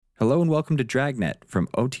Hello and welcome to Dragnet from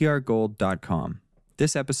OTRGold.com.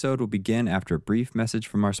 This episode will begin after a brief message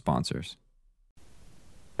from our sponsors.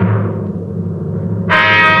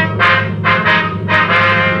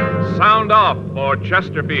 Sound off for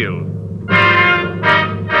Chesterfield.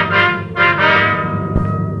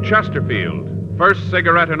 Chesterfield, first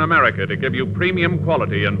cigarette in America to give you premium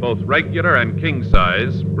quality in both regular and king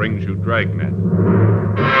size, brings you Dragnet.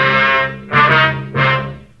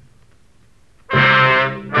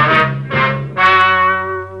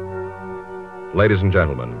 Ladies and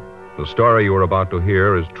gentlemen, the story you are about to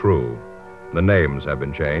hear is true. The names have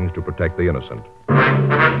been changed to protect the innocent.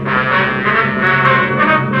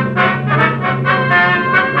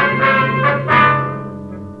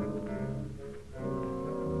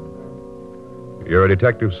 You're a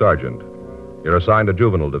detective sergeant. You're assigned to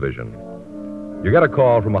juvenile division. You get a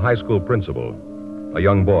call from a high school principal. A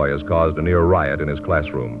young boy has caused a near riot in his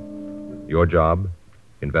classroom. Your job?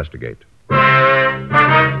 Investigate.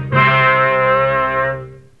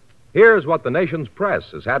 Here's what the nation's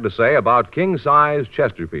press has had to say about king-size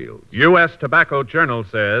Chesterfields. U.S. Tobacco Journal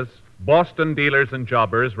says Boston dealers and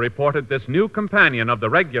jobbers reported this new companion of the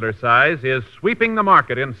regular size is sweeping the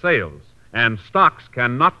market in sales, and stocks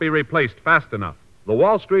cannot be replaced fast enough. The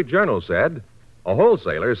Wall Street Journal said a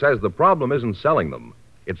wholesaler says the problem isn't selling them.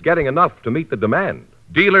 It's getting enough to meet the demand.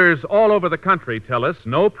 Dealers all over the country tell us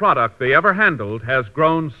no product they ever handled has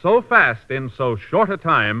grown so fast in so short a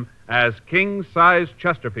time as king-size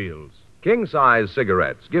Chesterfields. King-size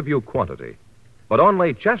cigarettes give you quantity, but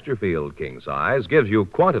only Chesterfield king-size gives you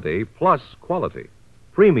quantity plus quality,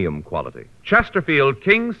 premium quality. Chesterfield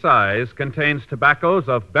king size contains tobaccos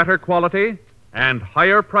of better quality and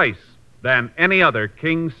higher price than any other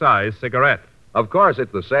king size cigarette. Of course,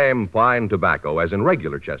 it's the same fine tobacco as in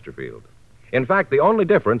regular Chesterfield. In fact, the only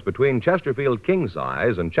difference between Chesterfield king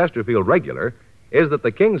size and Chesterfield regular is that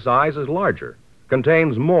the king size is larger,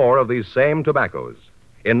 contains more of these same tobaccos,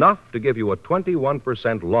 enough to give you a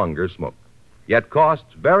 21% longer smoke, yet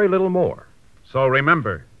costs very little more. So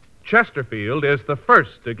remember, Chesterfield is the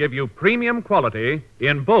first to give you premium quality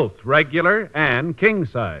in both regular and king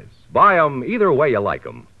size. Buy 'em either way you like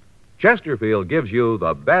 'em. Chesterfield gives you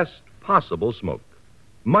the best possible smoke.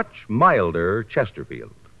 Much milder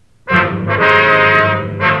Chesterfield.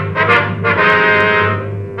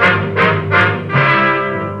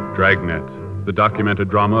 Dragnet, the documented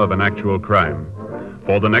drama of an actual crime.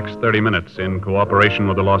 For the next 30 minutes, in cooperation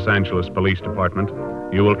with the Los Angeles Police Department,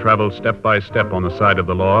 you will travel step by step on the side of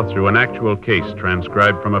the law through an actual case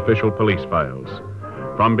transcribed from official police files.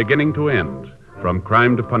 From beginning to end, from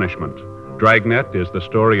crime to punishment, Dragnet is the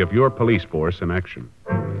story of your police force in action.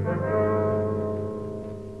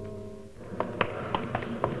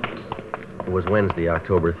 It was Wednesday,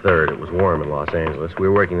 October 3rd. It was warm in Los Angeles. We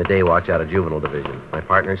were working the day watch out of Juvenile Division. My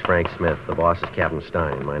partner's Frank Smith. The boss is Captain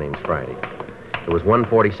Stein, and my name's Friday. It was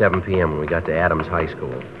 1:47 p.m. when we got to Adams High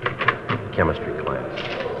School. Chemistry class.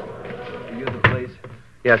 You the police?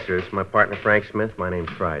 Yes, sir. It's my partner, Frank Smith. My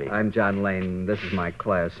name's Friday. I'm John Lane. This is my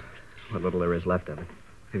class. What little there is left of it.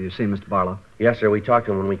 Have you seen Mr. Barlow? Yes, sir. We talked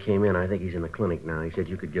to him when we came in. I think he's in the clinic now. He said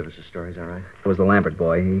you could give us a story. Is that right? It was the Lambert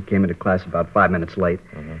boy. He came into class about 5 minutes late.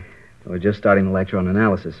 We were just starting the lecture on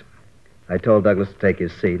analysis. I told Douglas to take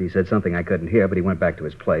his seat. He said something I couldn't hear, but he went back to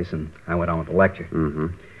his place, and I went on with the lecture. Mm-hmm.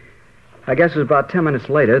 I guess it was about 10 minutes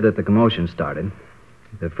later that the commotion started.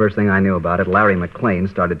 The first thing I knew about it, Larry McLean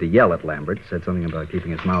started to yell at Lambert, said something about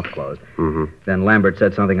keeping his mouth closed. Mm-hmm. Then Lambert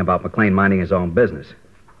said something about McLean minding his own business.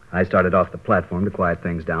 I started off the platform to quiet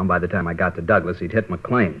things down. By the time I got to Douglas, he'd hit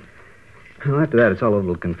McLean. Well, after that, it's all a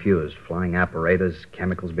little confused. Flying apparatus,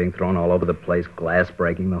 chemicals being thrown all over the place, glass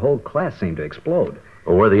breaking. The whole class seemed to explode.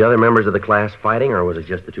 Well, were the other members of the class fighting, or was it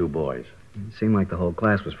just the two boys? It seemed like the whole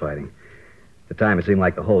class was fighting. At the time, it seemed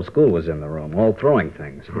like the whole school was in the room, all throwing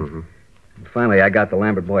things. Mm-hmm. Finally, I got the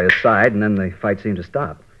Lambert boy aside, and then the fight seemed to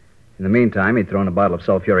stop. In the meantime, he'd thrown a bottle of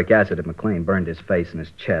sulfuric acid at McLean, burned his face and his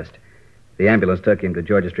chest. The ambulance took him to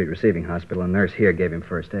Georgia Street Receiving Hospital, and a nurse here gave him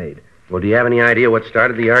first aid. Well, do you have any idea what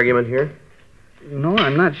started the argument here? No,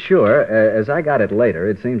 I'm not sure. As I got it later,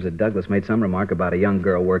 it seems that Douglas made some remark about a young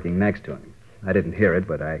girl working next to him. I didn't hear it,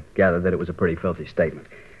 but I gathered that it was a pretty filthy statement.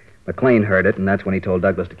 McLean heard it, and that's when he told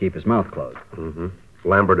Douglas to keep his mouth closed. Mm-hmm.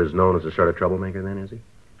 Lambert is known as a sort of troublemaker, then, is he?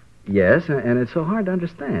 Yes, and it's so hard to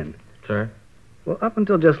understand. Sir? Well, up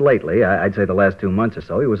until just lately, I'd say the last 2 months or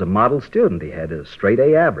so, he was a model student. He had a straight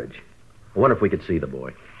A average. I wonder if we could see the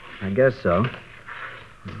boy. I guess so.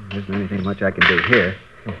 There isn't anything much I can do here.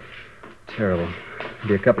 Terrible. It'll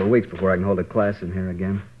be a couple of weeks before I can hold a class in here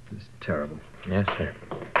again. It's terrible. Yes, sir.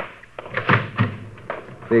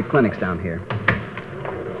 The clinic's down here.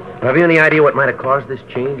 Have you any idea what might have caused this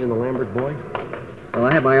change in the Lambert boy? Well,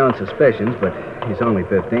 I have my own suspicions, but he's only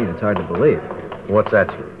 15. It's hard to believe. What's that,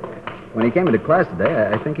 sir? When he came into class today,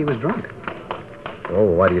 I think he was drunk. Oh,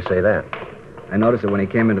 why do you say that? I noticed that when he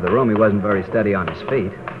came into the room, he wasn't very steady on his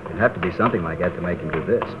feet. It'd have to be something like that to make him do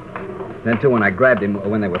this. Then, too, when I grabbed him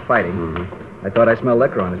when they were fighting, I thought I smelled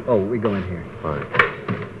liquor on his... Oh, we go in here. Fine.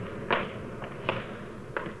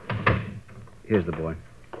 Here's the boy.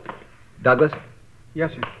 Douglas,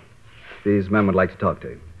 Yes, sir. these men would like to talk to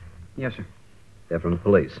you. Yes, sir. They're from the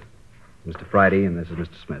police. Mr. Friday, and this is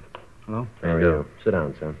Mr. Smith. Hello? How are you? Sit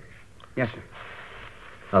down, son. Yes, sir.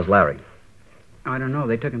 How's Larry? I don't know.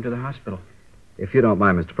 They took him to the hospital. If you don't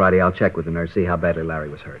mind, Mr. Friday, I'll check with the nurse, see how badly Larry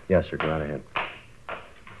was hurt. Yes, sir. Go right ahead.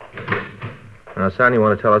 Now, son, you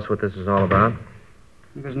want to tell us what this is all about?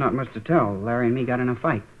 There's not much to tell. Larry and me got in a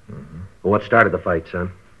fight. Well, what started the fight,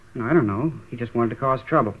 son? No, I don't know. He just wanted to cause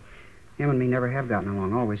trouble. Him and me never have gotten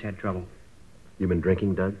along. Always had trouble. You been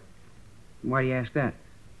drinking, Doug? Why do you ask that?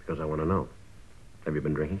 Because I want to know. Have you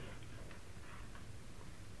been drinking?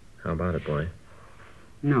 How about it, boy?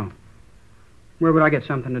 No. Where would I get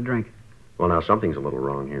something to drink? Well, now, something's a little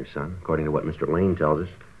wrong here, son. According to what Mr. Lane tells us.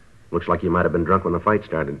 Looks like you might have been drunk when the fight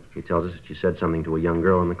started. He tells us that you said something to a young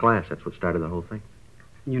girl in the class. That's what started the whole thing.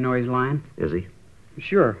 You know he's lying? Is he?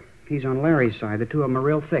 Sure. He's on Larry's side. The two of them are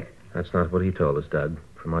real thick. That's not what he told us, Doug.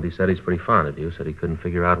 From what he said, he's pretty fond of you. Said he couldn't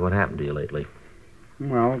figure out what happened to you lately.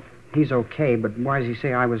 Well, he's okay, but why does he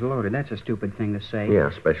say I was loaded? That's a stupid thing to say. Yeah,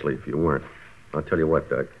 especially if you weren't. I'll tell you what,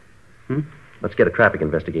 Doug. Hmm? Let's get a traffic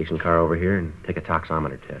investigation car over here and take a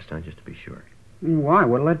toxometer test, huh, just to be sure. Why?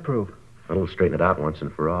 What'll that prove? It'll straighten it out once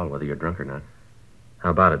and for all, whether you're drunk or not.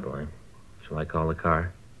 How about it, boy? Shall I call the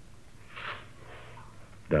car?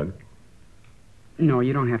 Doug? No,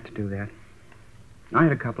 you don't have to do that. I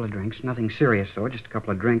had a couple of drinks. Nothing serious, though. Just a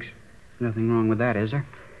couple of drinks. Nothing wrong with that, is there?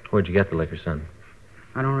 Where'd you get the liquor, son?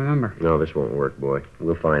 I don't remember. No, this won't work, boy.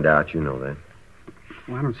 We'll find out. You know that.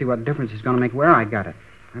 Well, I don't see what difference it's going to make where I got it.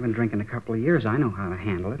 I've been drinking a couple of years. I know how to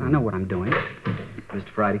handle it. I know what I'm doing. Mr.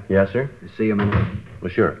 Friday? Yes, sir? See you a minute. Well,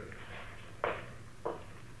 sure.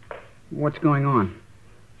 What's going on?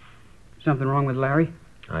 Something wrong with Larry?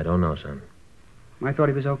 I don't know, son. I thought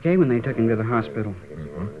he was okay when they took him to the hospital.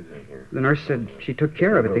 The nurse said she took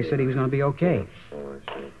care of it. They said he was going to be okay.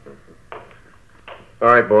 All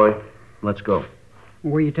right, boy. Let's go.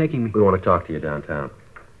 Where are you taking me? We want to talk to you downtown.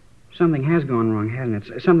 Something has gone wrong, hasn't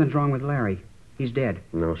it? Something's wrong with Larry. He's dead.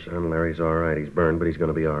 No, son. Larry's all right. He's burned, but he's going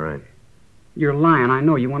to be all right. You're lying. I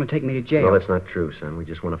know. You want to take me to jail. No, that's not true, son. We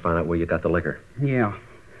just want to find out where you got the liquor. Yeah.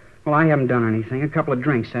 Well, I haven't done anything. A couple of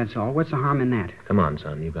drinks, that's all. What's the harm in that? Come on,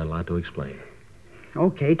 son. You've got a lot to explain.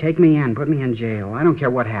 Okay, take me in. Put me in jail. I don't care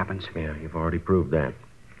what happens. Yeah, you've already proved that.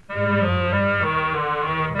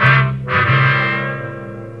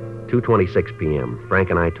 2:26 p.m. Frank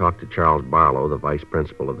and I talked to Charles Barlow, the vice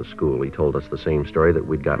principal of the school. He told us the same story that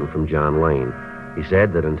we'd gotten from John Lane. He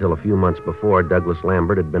said that until a few months before, Douglas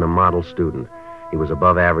Lambert had been a model student. He was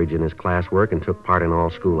above average in his classwork and took part in all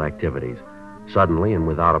school activities. Suddenly, and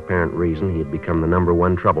without apparent reason, he had become the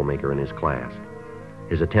 #1 troublemaker in his class.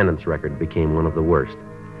 His attendance record became one of the worst,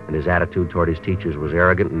 and his attitude toward his teachers was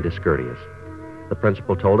arrogant and discourteous. The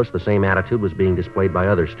principal told us the same attitude was being displayed by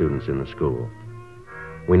other students in the school.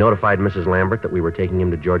 We notified Mrs. Lambert that we were taking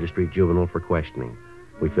him to Georgia Street Juvenile for questioning.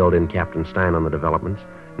 We filled in Captain Stein on the developments,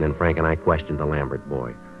 and then Frank and I questioned the Lambert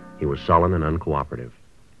boy. He was sullen and uncooperative.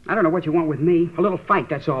 I don't know what you want with me. A little fight,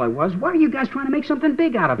 that's all it was. Why are you guys trying to make something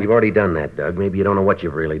big out of it? You've already done that, Doug. Maybe you don't know what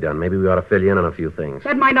you've really done. Maybe we ought to fill you in on a few things.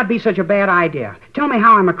 That might not be such a bad idea. Tell me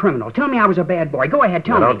how I'm a criminal. Tell me I was a bad boy. Go ahead,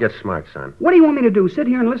 tell Now, me. don't get smart, son. What do you want me to do? Sit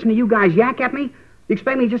here and listen to you guys yak at me? You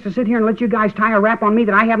expect me just to sit here and let you guys tie a rap on me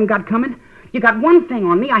that I haven't got coming? You got one thing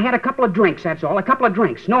on me. I had a couple of drinks, that's all. A couple of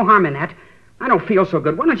drinks. No harm in that. I don't feel so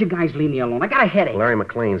good. Why don't you guys leave me alone? I got a headache. Larry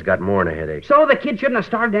McLean's got more than a headache. So the kid shouldn't have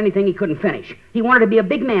started anything he couldn't finish. He wanted to be a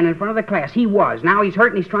big man in front of the class. He was. Now he's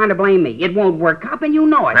hurt and he's trying to blame me. It won't work, cop, and you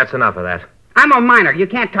know it. That's enough of that. I'm a minor. You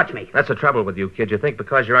can't touch me. That's the trouble with you, kid. You think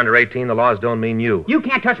because you're under 18, the laws don't mean you. You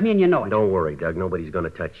can't touch me and you know it. Don't worry, Doug. Nobody's going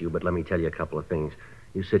to touch you, but let me tell you a couple of things.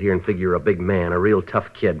 You sit here and figure you're a big man, a real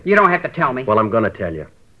tough kid. You don't have to tell me. Well, I'm going to tell you.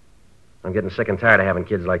 I'm getting sick and tired of having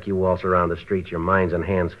kids like you waltz around the streets, your minds and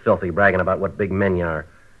hands filthy, bragging about what big men you are.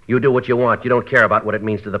 You do what you want. You don't care about what it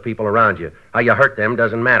means to the people around you. How you hurt them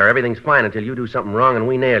doesn't matter. Everything's fine until you do something wrong and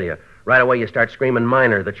we nail you. Right away, you start screaming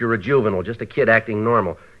minor, that you're a juvenile, just a kid acting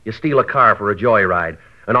normal. You steal a car for a joyride.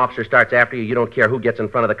 An officer starts after you. You don't care who gets in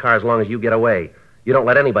front of the car as long as you get away. You don't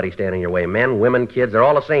let anybody stand in your way. Men, women, kids, they're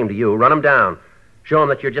all the same to you. Run them down. Show them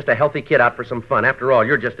that you're just a healthy kid out for some fun. After all,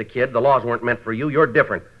 you're just a kid. The laws weren't meant for you. You're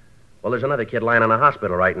different. Well, there's another kid lying in a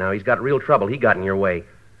hospital right now. He's got real trouble. He got in your way.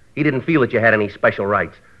 He didn't feel that you had any special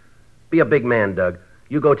rights. Be a big man, Doug.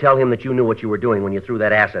 You go tell him that you knew what you were doing when you threw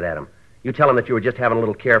that acid at him. You tell him that you were just having a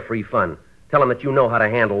little carefree fun. Tell him that you know how to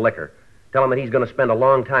handle liquor. Tell him that he's going to spend a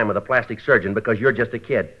long time with a plastic surgeon because you're just a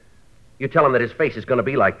kid. You tell him that his face is going to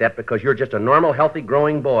be like that because you're just a normal, healthy,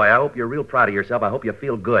 growing boy. I hope you're real proud of yourself. I hope you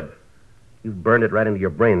feel good. You've burned it right into your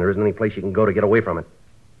brain. There isn't any place you can go to get away from it.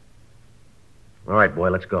 All right, boy,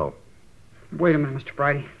 let's go. Wait a minute, Mr.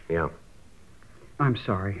 Friday. Yeah. I'm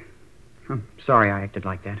sorry. I'm sorry I acted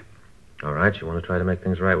like that. All right, you want to try to make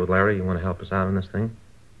things right with Larry? You want to help us out on this thing?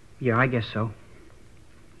 Yeah, I guess so.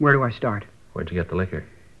 Where do I start? Where'd you get the liquor?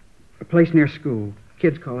 A place near school.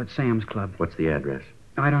 Kids call it Sam's Club. What's the address?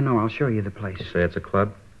 I don't know. I'll show you the place. You say it's a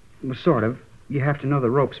club? Well, sort of. You have to know the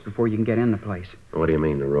ropes before you can get in the place. What do you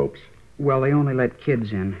mean, the ropes? Well, they only let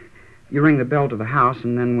kids in. You ring the bell to the house,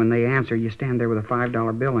 and then when they answer, you stand there with a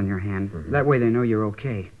 $5 bill in your hand. Mm-hmm. That way they know you're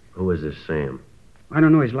okay. Who is this Sam? I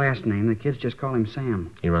don't know his last name. The kids just call him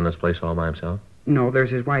Sam. He run this place all by himself? No, there's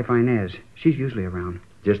his wife, Inez. She's usually around.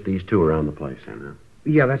 Just these two around the place, huh?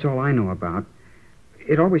 Yeah, that's all I know about.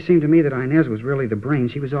 It always seemed to me that Inez was really the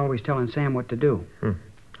brains. She was always telling Sam what to do.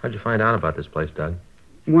 How'd you find out about this place, Doug?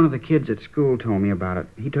 One of the kids at school told me about it.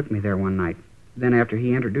 He took me there one night. Then after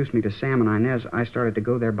he introduced me to Sam and Inez, I started to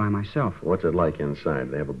go there by myself. What's it like inside?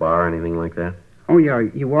 They have a bar or anything like that? Oh, yeah,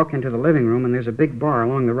 you walk into the living room, and there's a big bar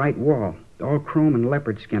along the right wall. All chrome and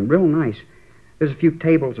leopard skin. Real nice. There's a few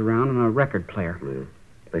tables around and a record player. Yeah.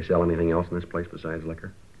 They sell anything else in this place besides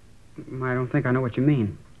liquor? I don't think I know what you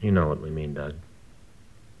mean. You know what we mean, Doug.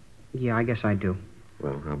 Yeah, I guess I do.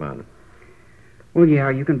 Well, how about it? Well, yeah,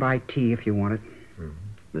 you can buy tea if you want it.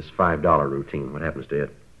 This $5 routine, what happens to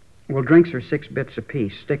it? Well, drinks are 6 bits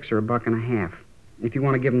apiece. Sticks are $1.50. If you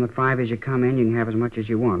want to give them the 5 as you come in, you can have as much as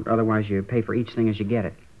you want. Otherwise, you pay for each thing as you get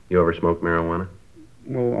it. You ever smoke marijuana?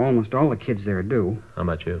 Well, almost all the kids there do. How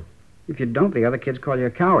about you? If you don't, the other kids call you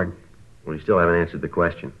a coward. Well, you still haven't answered the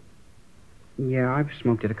question. Yeah, I've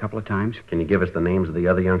smoked it a couple of times. Can you give us the names of the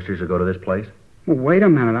other youngsters who go to this place? Well, wait a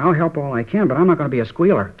minute. I'll help all I can, but I'm not going to be a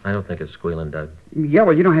squealer. I don't think it's squealing, Doug. Yeah,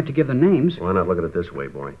 well, you don't have to give the names. Why not look at it this way,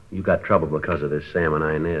 boy? You got trouble because of this Sam and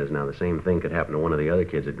Inez. Now, the same thing could happen to one of the other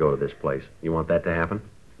kids that go to this place. You want that to happen?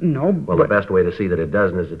 No, Well, but... the best way to see that it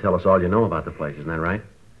doesn't is to tell us all you know about the place. Isn't that right?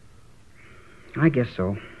 I guess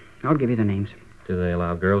so. I'll give you the names. Do they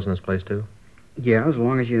allow girls in this place, too? Yeah, as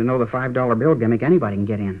long as you know the $5 bill gimmick, anybody can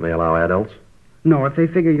get in. They allow adults? No, if they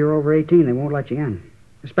figure you're over 18, they won't let you in.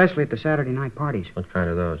 Especially at the Saturday night parties. What kind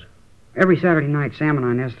are those? Every Saturday night, Sam and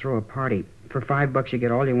Inez throw a party. For $5, you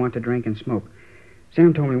get all you want to drink and smoke.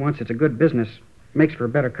 Sam told me once it's a good business. Makes for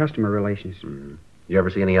better customer relations. You ever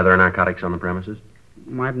see any other narcotics on the premises?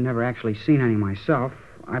 I've never actually seen any myself.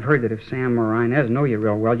 I've heard that if Sam or Inez know you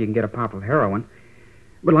real well, you can get a pop of heroin.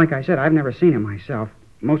 But like I said, I've never seen it myself.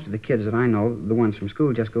 Most of the kids that I know, the ones from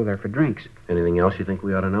school, just go there for drinks. Anything else you think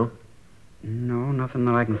we ought to know? No, nothing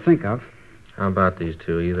that I can think of. How about these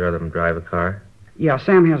two? Either of them drive a car? Yeah,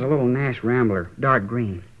 Sam has a little Nash Rambler, dark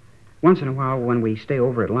green. Once in a while, when we stay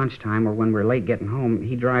over at lunchtime or when we're late getting home,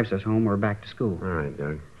 he drives us home or back to school. All right,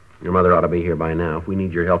 Doug. Your mother ought to be here by now. If we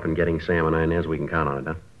need your help in getting Sam and Inez, we can count on it,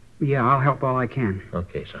 huh? Yeah, I'll help all I can.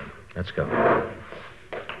 Okay, son. Let's go.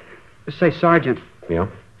 Say, Sergeant, Yeah?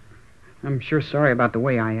 I'm sure sorry about the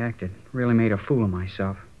way I acted. Really made a fool of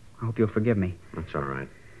myself. I hope you'll forgive me. That's all right.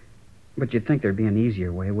 But you'd think there'd be an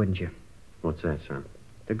easier way, wouldn't you? What's that, son?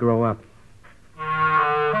 To grow up.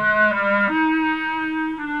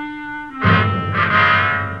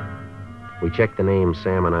 We checked the names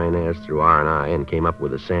Sam and Inez through R&I and came up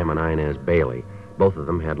with a Sam and Inez Bailey. Both of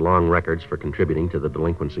them had long records for contributing to the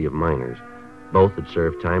delinquency of minors. Both had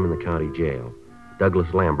served time in the county jail.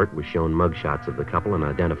 Douglas Lambert was shown mugshots of the couple and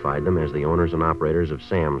identified them as the owners and operators of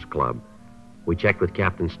Sam's Club. We checked with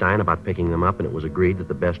Captain Stein about picking them up, and it was agreed that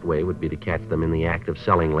the best way would be to catch them in the act of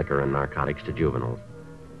selling liquor and narcotics to juveniles.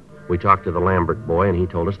 We talked to the Lambert boy, and he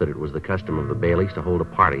told us that it was the custom of the Baileys to hold a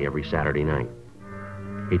party every Saturday night.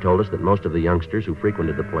 He told us that most of the youngsters who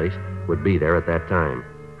frequented the place would be there at that time.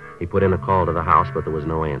 He put in a call to the house, but there was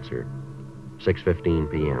no answer. 6:15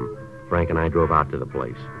 p.m. Frank and I drove out to the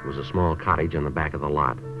place. It was a small cottage on the back of the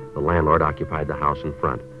lot. The landlord occupied the house in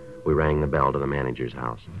front. We rang the bell to the manager's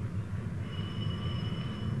house.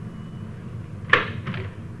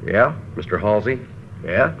 Yeah? Mr. Halsey?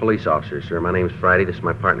 Yeah? Police officer, sir. My name's Friday. This is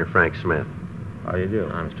my partner, Frank Smith. How you do?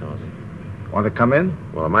 I'm Mr. Halsey. Want to come in?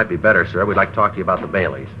 Well, it might be better, sir. We'd like to talk to you about the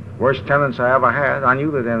Baileys. Worst tenants I ever had. I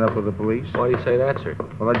knew they'd end up with the police. Why do you say that, sir?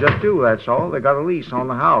 Well, I just do, that's all. They got a lease on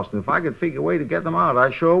the house, and if I could figure a way to get them out,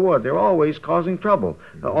 I sure would. They're always causing trouble.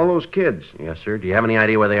 All those kids. Yes, sir. Do you have any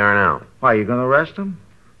idea where they are now? Why, you going to arrest them?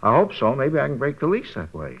 I hope so. Maybe I can break the lease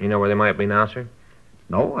that way. You know where they might be now, sir?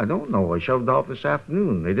 No, I don't know. I shoved off this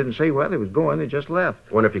afternoon. They didn't say where they was going. They just left.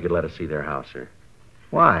 I wonder if you could let us see their house, sir.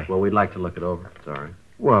 Why? Well, we'd like to look it over. It's all right.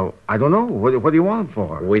 Well, I don't know. What do you want them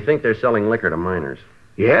for? We think they're selling liquor to minors.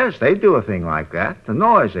 Yes, they do a thing like that. The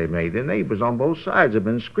noise they made, the neighbors on both sides have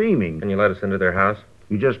been screaming. Can you let us into their house?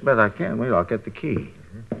 You just bet I can. Wait, I'll get the key.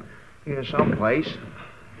 Here's someplace.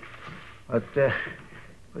 But,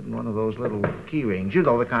 put in one of those little key rings. You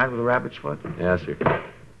know the kind with a rabbit's foot? Yes, sir.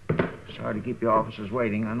 Sorry to keep your officers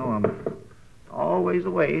waiting. I know I'm always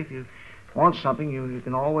the way. If you want something, you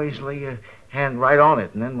can always lay your hand right on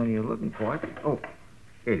it. And then when you're looking for it... Oh,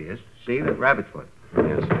 here it is. See, that rabbit foot.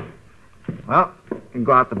 Yes, sir. Well, you can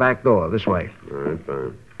go out the back door, this way. All right,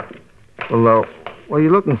 fine. Well, what are you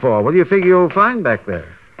looking for? What do you figure you'll find back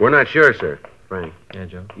there? We're not sure, sir. Frank, Yeah,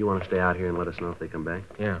 Joe? you want to stay out here and let us know if they come back?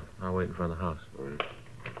 Yeah, I'll wait in front of the house. All right.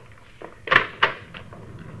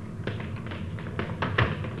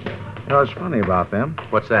 You know, it's funny about them.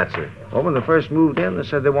 What's that, sir? Well, when they first moved in, they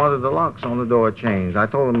said they wanted the locks on the door changed. I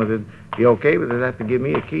told them it'd be okay, but they'd have to give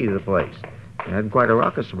me a key to the place. They had quite a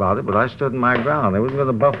ruckus about it, but I stood my ground. They wasn't going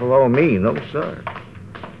to buffalo me, no, sir.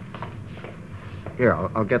 Here,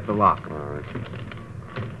 I'll get the lock. All right.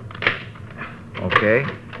 Okay.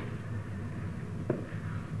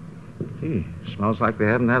 Gee, smells like they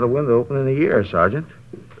haven't had a window open in a year, Sergeant.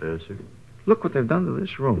 Yes, sir. Look what they've done to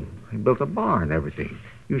this room. They built a bar and everything.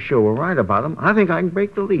 You sure were right about them. I think I can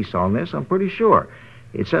break the lease on this. I'm pretty sure.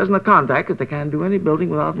 It says in the contract that they can't do any building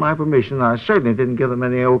without my permission, and I certainly didn't give them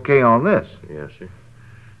any okay on this. Yes, sir.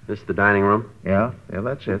 This is the dining room? Yeah,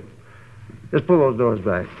 that's it. Just pull those doors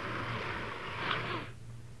back.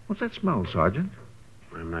 What's that smell, Sergeant?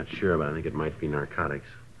 I'm not sure, but I think it might be narcotics.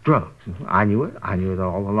 Drugs. I knew it. I knew it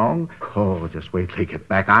all along. Oh, just wait till they get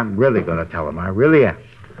back. I'm really going to tell them. I really am.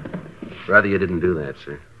 Rather you didn't do that,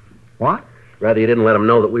 sir. What? Rather you didn't let them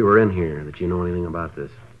know that we were in here, that you know anything about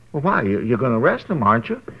this. Well, why? You're going to arrest them, aren't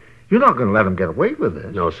you? You're not going to let them get away with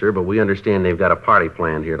this. No, sir, but we understand they've got a party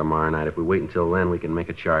planned here tomorrow night. If we wait until then, we can make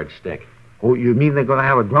a charge stick. Oh, you mean they're going to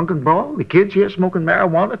have a drunken brawl? The kids here smoking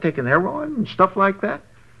marijuana, taking heroin, and stuff like that?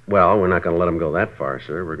 Well, we're not going to let them go that far,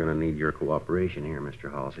 sir. We're going to need your cooperation here,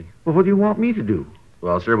 Mr. Halsey. Well, what do you want me to do?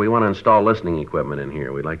 Well, sir, we want to install listening equipment in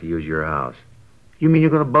here. We'd like to use your house. You mean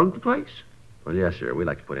you're going to bug the place? Well, yes, sir. We'd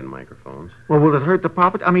like to put in microphones. Well, will it hurt the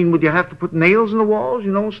property? I mean, would you have to put nails in the walls,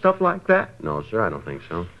 stuff like that? No, sir, I don't think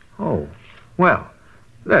so. Oh, well,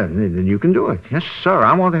 then you can do it. Yes, sir,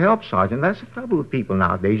 I want to help, Sergeant. That's the trouble with people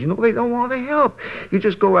nowadays. They don't want to help. You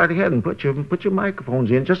just go right ahead and put your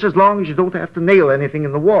microphones in, just as long as you don't have to nail anything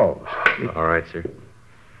in the walls. All right, sir.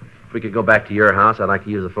 If we could go back to your house, I'd like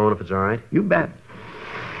to use the phone if it's all right. You bet.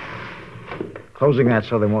 Closing that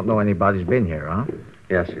so they won't know anybody's been here, huh?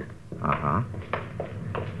 Yes, sir. Uh-huh.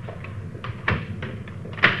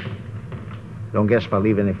 Don't guess if I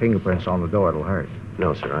leave any fingerprints on the door, it'll hurt.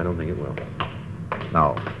 No, sir, I don't think it will.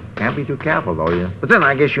 No. Can't be too careful, though, But then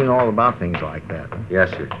I guess you know all about things like that. Huh? Yes,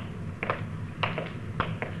 sir.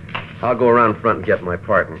 I'll go around front and get my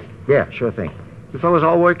partner. Yeah, sure thing. You fellas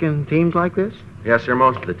all work in teams like this? Yes, sir,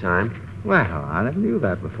 most of the time. Well, I never knew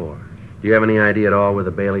that before. Do you have any idea at all where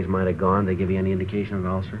the Baileys might have gone? They give you any indication at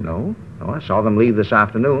all, sir? No, I saw them leave this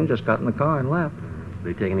afternoon, just got in the car and left.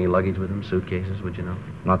 Did they take any luggage with them, suitcases, would you know?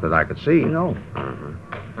 Not that I could see, no.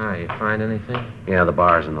 Ah, you find anything? Yeah, the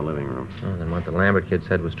bar's in the living room. Oh, then what the Lambert kid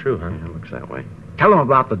said was true, huh? Yeah, it looks that way. Tell them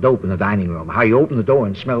about the dope in the dining room, how you open the door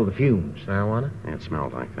and smell the fumes. Marijuana? Yeah, it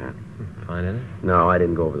smells like that. Find any? No, I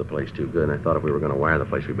didn't go over the place too good, and I thought if we were going to wire the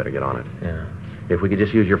place, we better get on it. Yeah. If we could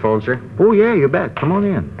just use your phone, sir? Oh, yeah, you bet. Come on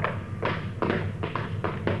in.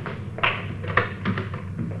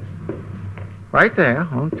 Right there,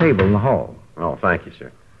 on the table in the hall. Oh, thank you, sir.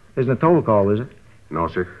 Isn't a toll call, is it? No,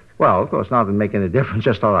 sir. Well, of course, not that it make any difference.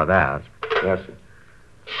 Just thought I'd ask. Yes, sir.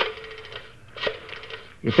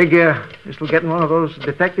 You figure this will get in one of those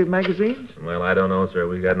detective magazines? Well, I don't know, sir.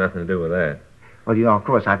 We got nothing to do with that. Well, of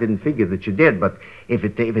course, I didn't figure that you did, but if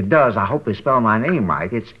it does, I hope they spell my name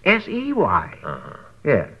right. It's S-E-Y. Uh-huh.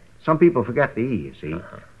 Yeah. Some people forget the E, you see.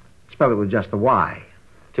 Spell it with just the Y.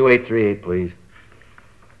 2838, please.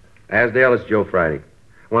 Asdale, it's Joe Friday.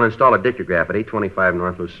 I want to install a dictograph at 825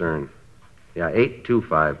 North Lucerne. Yeah,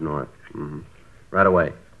 825 North. Mm-hmm. Right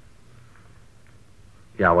away.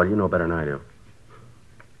 Yeah, well, you know better than I do.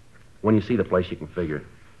 When you see the place, you can figure it.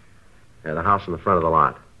 Yeah, the house in the front of the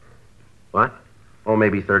lot. What? Oh,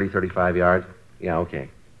 maybe 30, 35 yards? Yeah, okay.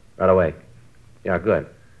 Right away. Yeah, good.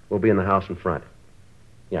 We'll be in the house in front.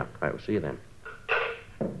 Yeah, all right, we'll see you then.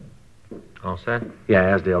 All set?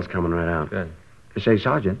 Yeah, Asdale's coming right out. Good. Say,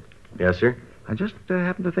 Sergeant, Yes, sir? I just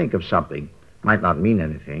happened to think of something. Might not mean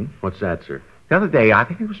anything. What's that, sir? The other day, I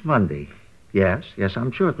think it was Monday. Yes,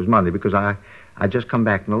 I'm sure it was Monday because I just come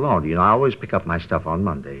back from the laundry. You know, I always pick up my stuff on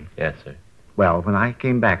Monday. Yes, sir. Well, when I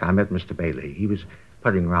came back, I met Mr. Bailey. He was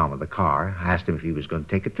putting around with the car. I asked him if he was going to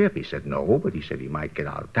take a trip. He said no, but he said he might get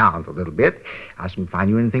out of town for a little bit. I asked him if I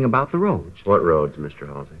knew anything about the roads. What roads, Mr.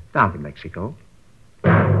 Halsey? Down to Mexico.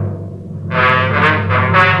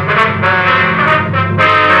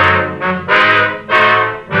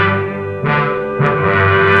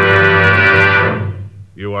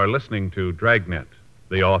 You are listening to Dragnet,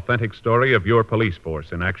 the authentic story of your police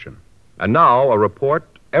force in action. And now, a report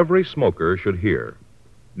every smoker should hear.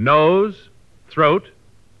 Nose, throat,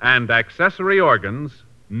 and accessory organs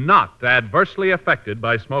not adversely affected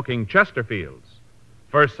by smoking Chesterfields.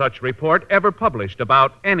 First such report ever published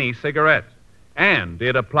about any cigarette. And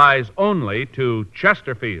it applies only to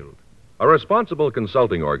Chesterfield. A responsible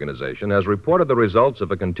consulting organization has reported the results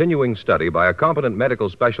of a continuing study by a competent medical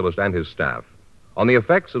specialist and his staff on the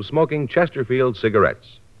effects of smoking Chesterfield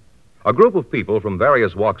cigarettes. A group of people from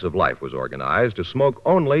various walks of life was organized to smoke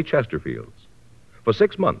only Chesterfields. For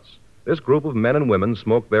 6 months, this group of men and women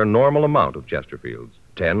smoked their normal amount of Chesterfields,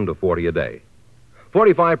 10 to 40 a day.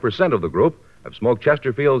 45% of the group have smoked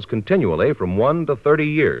Chesterfields continually from 1 to 30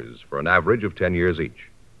 years, for an average of 10 years each.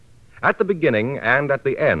 At the beginning and at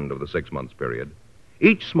the end of the 6 months period,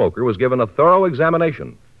 each smoker was given a thorough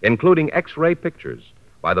examination, including X-ray pictures,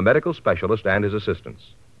 by the medical specialist and his assistants.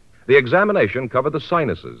 The examination covered the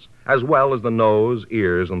sinuses, as well as the nose,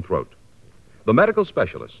 ears, and throat. The medical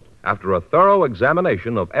specialist, after a thorough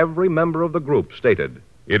examination of every member of the group, stated,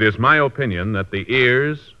 It is my opinion that the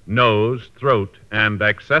ears, nose, throat, and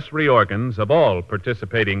accessory organs of all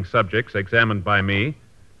participating subjects examined by me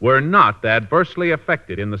were not adversely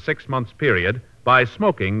affected in the 6 months period by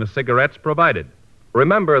smoking the cigarettes provided.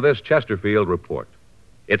 Remember this Chesterfield report.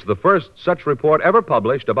 It's the first such report ever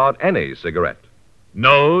published about any cigarette.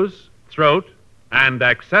 Nose, throat, and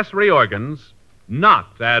accessory organs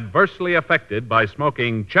not adversely affected by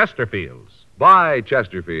smoking Chesterfields. Buy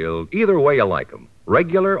Chesterfield either way you like 'em,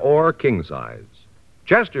 regular or king size.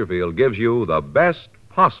 Chesterfield gives you the best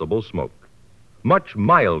possible smoke. Much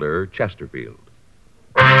milder Chesterfield.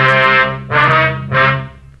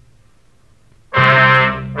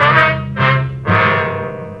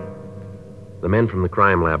 The men from the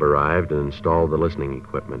crime lab arrived and installed the listening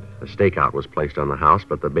equipment. A stakeout was placed on the house,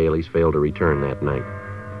 but the Baileys failed to return that night.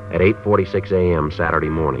 At 8:46 a.m. Saturday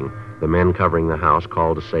morning, the men covering the house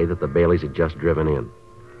called to say that the Baileys had just driven in.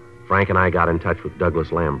 Frank and I got in touch with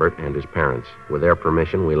Douglas Lambert and his parents. With their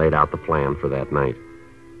permission, we laid out the plan for that night.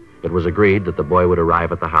 It was agreed that the boy would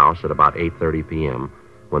arrive at the house at about 8:30 p.m.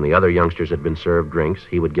 When the other youngsters had been served drinks,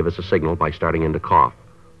 he would give us a signal by starting in to cough.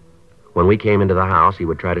 When we came into the house, he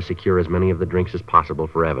would try to secure as many of the drinks as possible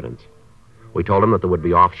for evidence. We told him that there would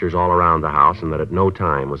be officers all around the house and that at no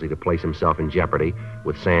time was he to place himself in jeopardy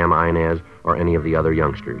with Sam, Inez, or any of the other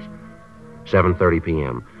youngsters. 7:30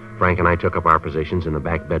 p.m. Frank and I took up our positions in the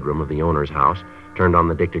back bedroom of the owner's house, turned on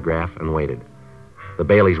the dictograph, and waited. The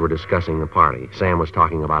Baileys were discussing the party. Sam was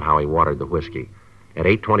talking about how he watered the whiskey. At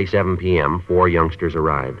 8:27 p.m., 4 youngsters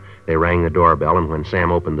arrived. They rang the doorbell, and when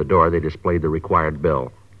Sam opened the door, they displayed the required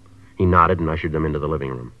bill. He nodded and ushered them into the living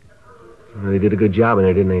room. They did a good job in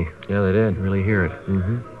there, didn't they? Yeah, they did. Really hear it.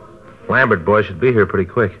 Mm-hmm. Lambert boy should be here pretty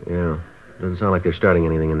quick. Yeah. Doesn't sound like they're starting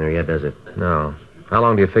anything in there yet, does it? No. How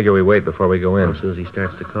long do you figure we wait before we go in? As soon as he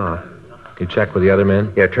starts to cough. You check with the other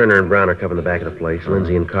men? Yeah, Turner and Brown are covering the back of the place.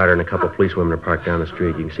 Lindsay and Carter and a couple of policewomen are parked down the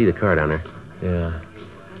street. You can see the car down there. Yeah.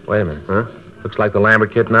 Wait a minute. Huh? Looks like the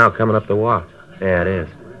Lambert kid now coming up the walk. Yeah, it is.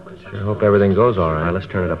 Sure hope everything goes all All right. right, let's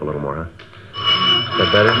turn it up a little more, huh? Is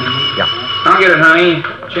that better? Yeah. I'll get it, honey.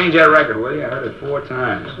 Change that record, will you? I heard it 4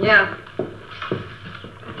 times. Yeah.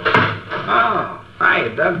 Oh, hi,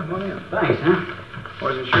 Doug. Come on in. Thanks, huh?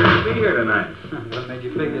 Wasn't sure you'd be here tonight. What made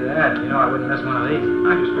you figure that? You know I wouldn't miss one of these.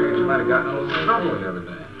 I just figured you might have gotten a little trouble the other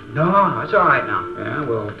day. No, it's all right now. Yeah,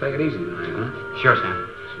 well, take it easy tonight, huh? Sure, Sam.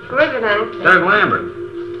 Who is it, honey? Doug Lambert.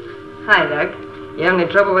 Hi, Doug. You have any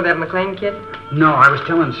trouble with that McLean kid? No, I was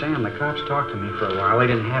telling Sam the cops talked to me for a while. They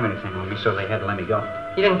didn't have anything on me, so they had to let me go.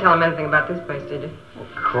 You didn't tell him anything about this place, did you? Of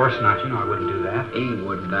course not. You know I wouldn't do that. He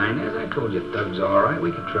wouldn't, Inez. I told you Doug's all right.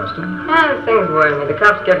 We can trust him. Ah, this thing's worrying me. The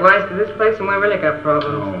cops get wise to this place and we really got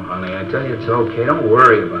problems. Oh, honey, I tell you it's okay. Don't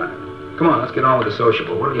worry about it. Come on, let's get on with the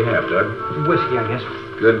sociable. What do you have, Doug? Whiskey, I guess.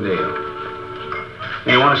 Good deal.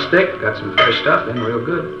 Hey, you want a stick? Got some fresh stuff in, real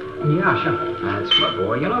good. Yeah, sure. That's my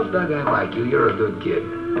boy. You know, Doug, I like you. You're a good kid.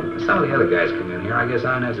 Some of the other guys come in here. I guess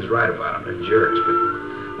Inez is right about them. They're jerks, but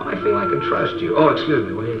well, I feel I can trust you. Oh, excuse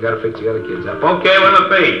me. Well, you got to fix the other kids up. Okay, what'll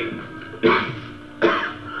it be?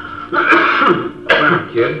 Well,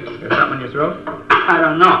 kid, got something in your throat? I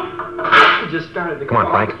don't know. It just started to Come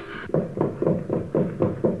on, Frank.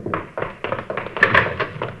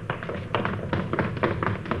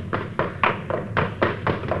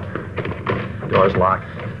 Door's locked.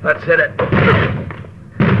 Let's hit it.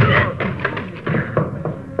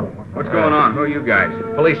 What's going on? Who are you guys?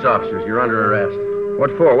 Police officers, you're under arrest. What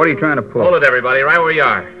for? What are you trying to pull? Hold it, everybody, right where you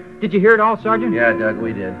are. Did you hear it all, Sergeant? Yeah, Doug,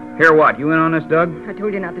 we did. Hear what? You in on this, Doug? I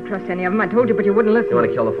told you not to trust any of them. I told you, but you wouldn't listen. You want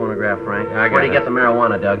to kill the phonograph, Frank? I got Where do you it. get the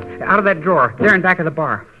marijuana, Doug? Out of that drawer, there in back of the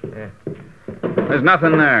bar. There's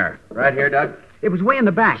nothing there. Right here, Doug? It was way in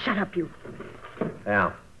the back. Shut up, you.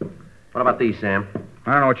 Al. What about these, Sam?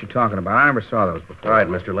 I don't know what you're talking about. I never saw those before. All right,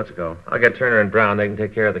 mister, let's go. I'll get Turner and Brown. They can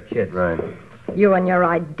take care of the kids. Right. You and your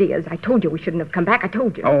ideas. I told you we shouldn't have come back. I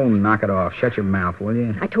told you. Oh, knock it off. Shut your mouth, will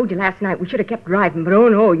you? I told you last night we should have kept driving, but oh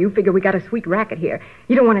no, you figure we got a sweet racket here.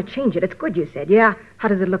 You don't want to change it. It's good, you said. Yeah? How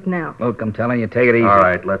does it look now? Look, I'm telling you, take it easy. All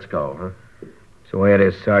right, let's go, huh? It's the way it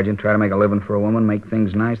is, Sergeant. Try to make a living for a woman, make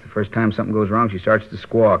things nice. The first time something goes wrong, she starts to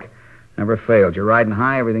squawk. Never failed. You're riding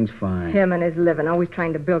high, everything's fine. Him and his living, always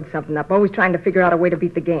trying to build something up, always trying to figure out a way to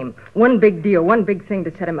beat the game. One big deal, one big thing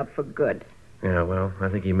to set him up for good. Yeah, well, I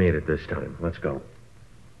think he made it this time. Let's go.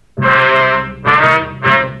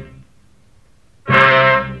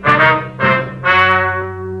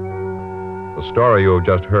 The story you have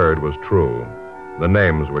just heard was true. The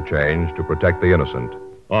names were changed to protect the innocent.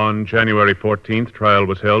 On January 14th, trial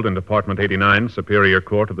was held in Department 89, Superior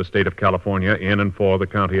Court of the State of California, in and for the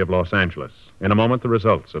County of Los Angeles. In a moment, the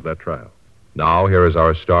results of that trial. Now, here is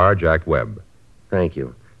our star, Jack Webb. Thank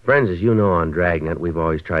you. Friends, as you know on Dragnet, we've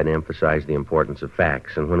always tried to emphasize the importance of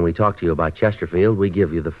facts, and when we talk to you about Chesterfield, we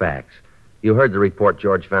give you the facts. You heard the report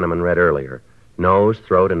George Fenneman read earlier. Nose,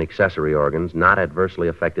 throat, and accessory organs not adversely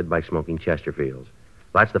affected by smoking Chesterfields.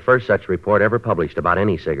 That's the first such report ever published about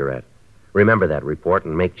any cigarette. Remember that report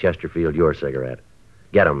and make Chesterfield your cigarette.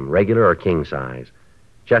 Get 'em, regular or king size.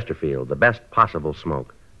 Chesterfield, the best possible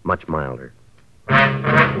smoke, much milder.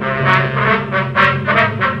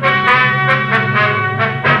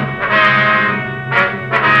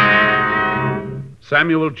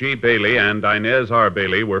 Samuel G. Bailey and Inez R.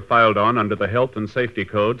 Bailey were filed on under the Health and Safety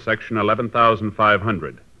Code, Section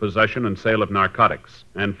 11,500, possession and sale of narcotics,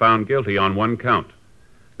 and found guilty on one count.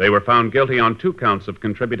 They were found guilty on 2 counts of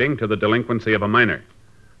contributing to the delinquency of a minor.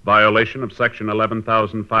 Violation of Section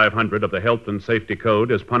 11,500 of the Health and Safety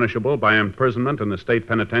Code is punishable by imprisonment in the state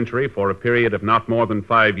penitentiary for a period of not more than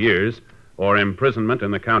 5 years or imprisonment in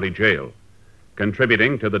the county jail.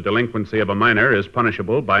 Contributing to the delinquency of a minor is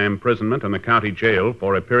punishable by imprisonment in the county jail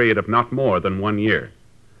for a period of not more than 1 year.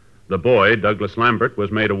 The boy, Douglas Lambert, was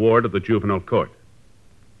made a ward of the juvenile court.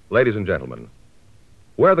 Ladies and gentlemen,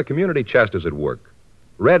 where the community chest is at work,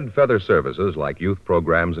 Red Feather Services, like youth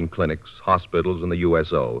programs and clinics, hospitals, and the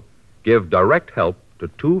USO, give direct help to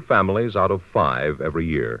 2 families out of 5 every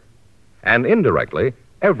year. And indirectly,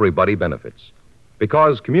 everybody benefits.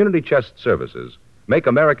 Because community chest services make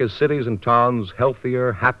America's cities and towns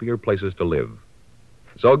healthier, happier places to live.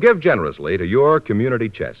 So give generously to your community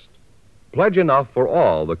chest. Pledge enough for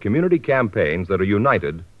all the community campaigns that are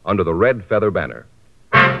united under the Red Feather banner.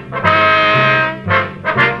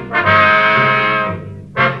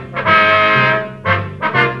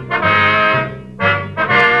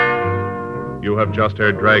 You have just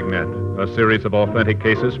heard Dragnet, a series of authentic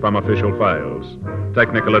cases from official files.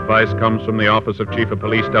 Technical advice comes from the Office of Chief of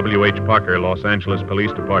Police W.H. Parker, Los Angeles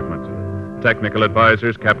Police Department. Technical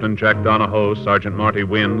advisors Captain Jack Donahoe, Sergeant Marty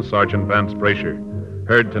Wynn, Sergeant Vance Brasher.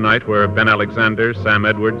 Heard tonight were Ben Alexander, Sam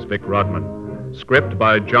Edwards, Vic Rodman. Script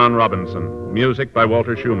by John Robinson. Music by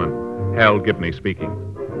Walter Schumann. Hal Gibney speaking.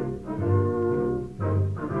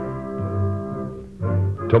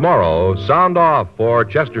 Tomorrow, sound off for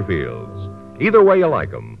Chesterfields. Either way you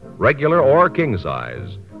like 'em, regular or king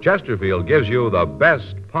size, Chesterfield gives you the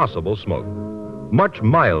best possible smoke. Much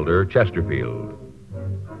milder Chesterfield.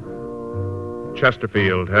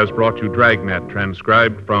 Chesterfield has brought you Dragnet,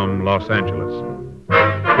 transcribed from Los Angeles.